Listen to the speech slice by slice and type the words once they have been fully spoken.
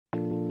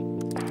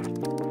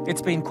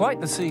It's been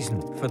quite the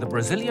season for the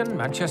Brazilian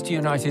Manchester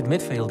United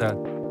midfielder,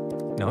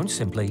 known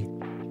simply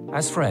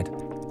as Fred.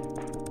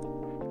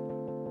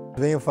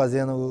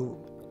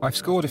 I've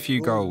scored a few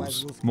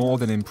goals, more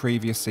than in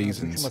previous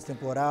seasons,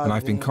 and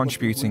I've been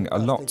contributing a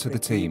lot to the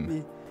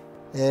team.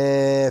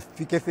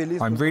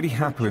 I'm really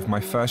happy with my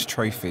first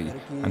trophy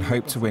and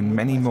hope to win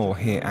many more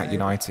here at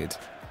United.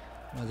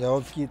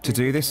 To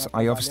do this,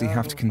 I obviously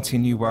have to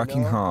continue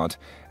working hard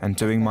and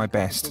doing my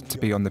best to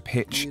be on the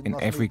pitch in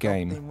every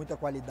game.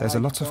 There's a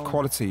lot of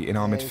quality in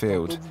our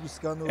midfield,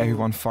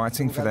 everyone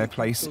fighting for their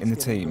place in the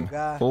team,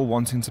 all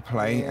wanting to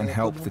play and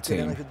help the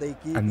team,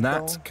 and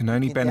that can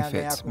only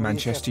benefit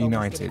Manchester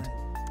United.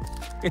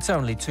 It's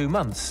only 2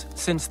 months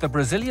since the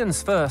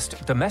Brazilians'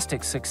 first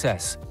domestic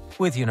success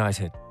with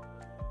United.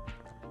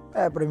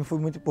 It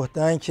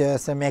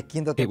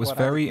was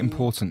very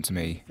important to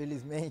me.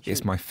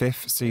 It's my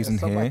 5th season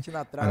here,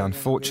 and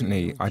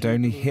unfortunately I'd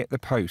only hit the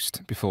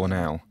post before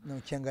now,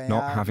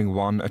 not having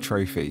won a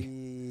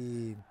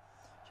trophy.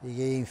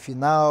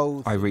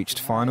 I reached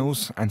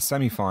finals and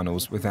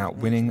semi-finals without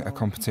winning a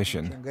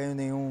competition.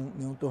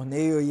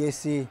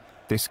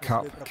 This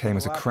cup came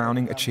as a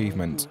crowning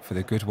achievement for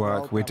the good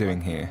work we're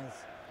doing here.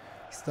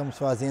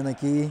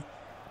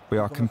 We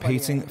are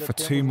competing for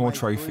 2 more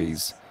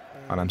trophies,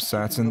 and I'm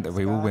certain that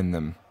we will win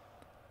them.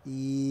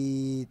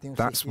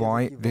 That's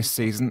why this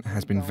season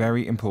has been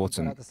very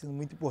important.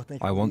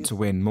 I want to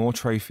win more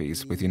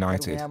trophies with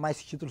United.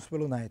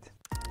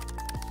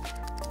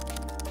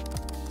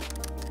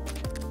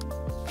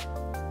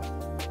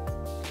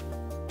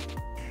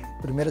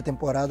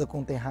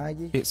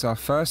 It's our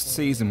first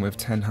season with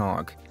Ten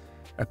Hag,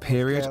 a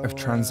period of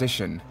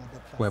transition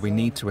where we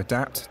need to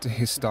adapt to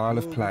his style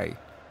of play.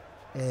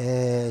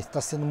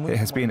 It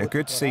has been a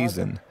good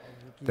season.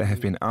 There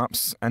have been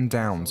ups and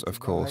downs, of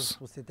course.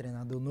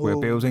 We're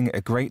building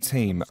a great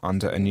team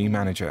under a new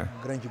manager.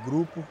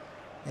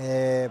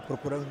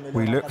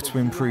 We look to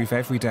improve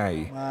every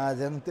day,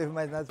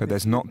 but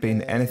there's not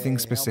been anything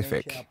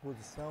specific.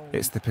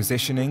 It's the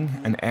positioning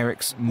and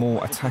Eric's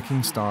more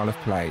attacking style of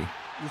play.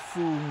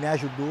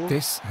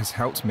 This has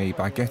helped me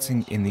by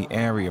getting in the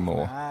area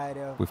more,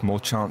 with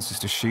more chances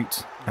to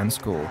shoot and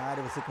score.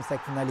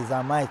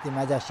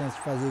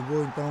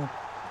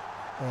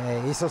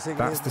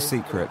 That's the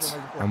secret,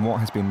 and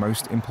what has been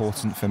most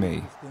important for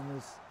me.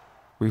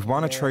 We've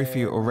won a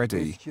trophy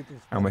already,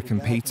 and we're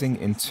competing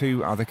in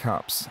 2 other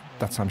cups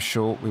that I'm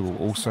sure we will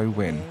also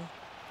win.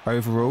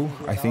 Overall,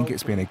 I think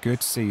it's been a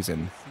good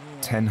season,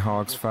 Ten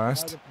Hag's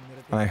first,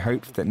 and I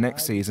hope that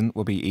next season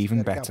will be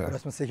even better.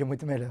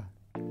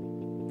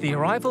 The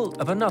arrival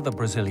of another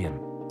Brazilian,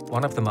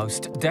 one of the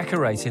most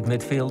decorated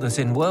midfielders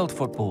in world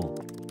football,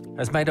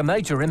 has made a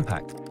major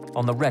impact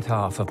on the red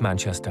half of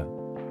Manchester.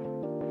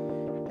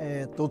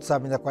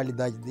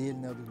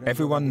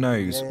 Everyone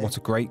knows what a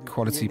great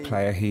quality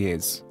player he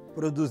is.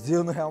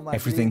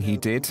 Everything he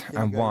did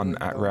and won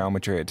at Real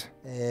Madrid.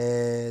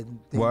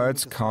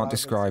 Words can't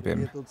describe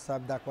him.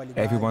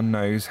 Everyone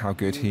knows how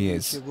good he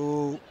is.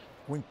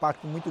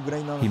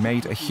 He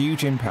made a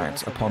huge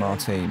impact upon our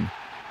team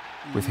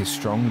with his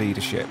strong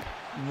leadership.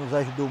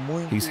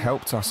 He's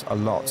helped us a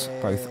lot,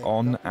 both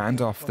on and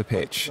off the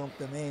pitch.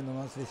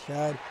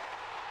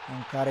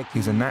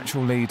 He's a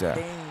natural leader,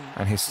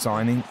 and his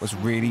signing was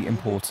really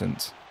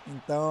important.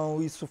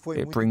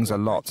 It brings a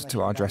lot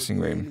to our dressing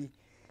room,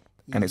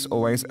 and it's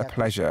always a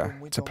pleasure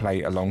to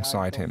play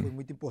alongside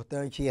him.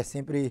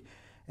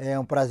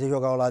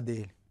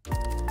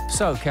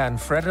 So can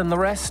Fred and the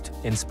rest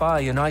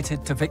inspire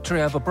United to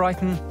victory over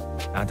Brighton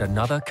and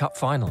another cup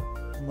final?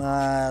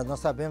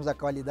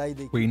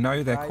 We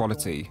know their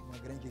quality,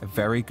 a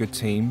very good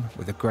team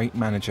with a great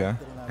manager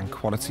and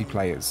quality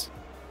players.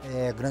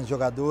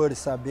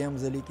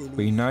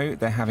 We know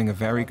they're having a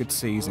very good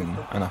season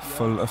and are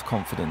full of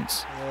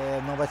confidence.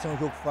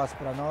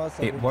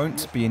 It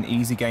won't be an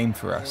easy game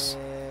for us,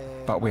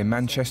 but we're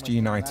Manchester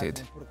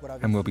United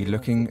and we'll be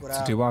looking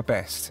to do our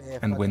best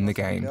and win the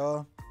game.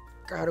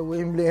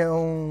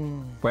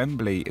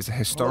 Wembley is a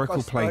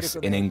historical place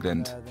in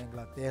England.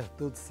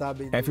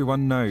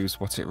 Everyone knows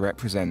what it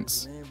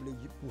represents,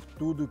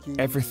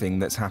 everything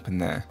that's happened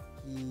there.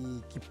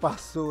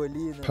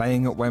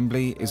 Playing at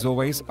Wembley is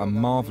always a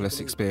marvellous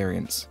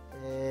experience.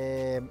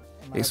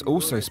 It's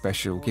also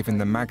special given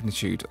the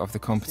magnitude of the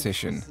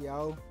competition,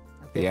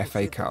 the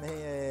FA Cup.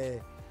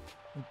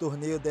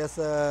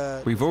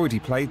 We've already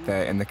played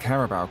there in the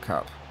Carabao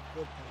Cup,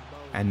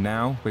 and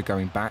now we're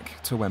going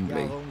back to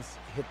Wembley.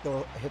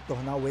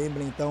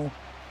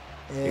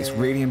 It's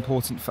really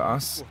important for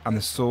us and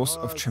the source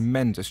of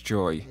tremendous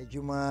joy.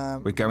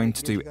 We're going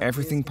to do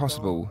everything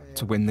possible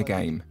to win the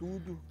game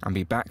and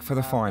be back for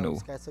the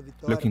final,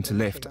 looking to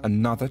lift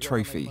another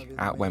trophy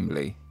at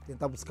Wembley.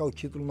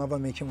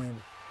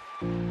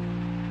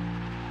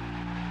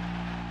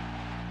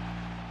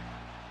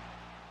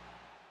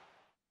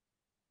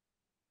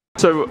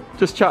 So,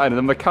 just chatting,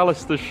 the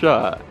McAllister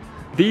shirt,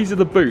 these are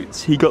the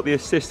boots he got the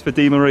assist for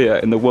Di Maria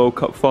in the World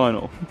Cup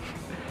final.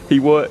 He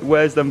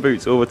wears them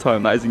boots all the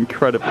time. That is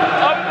incredible.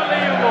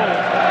 Unbelievable!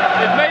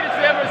 They've made it to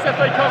the Emirates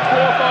FA Cup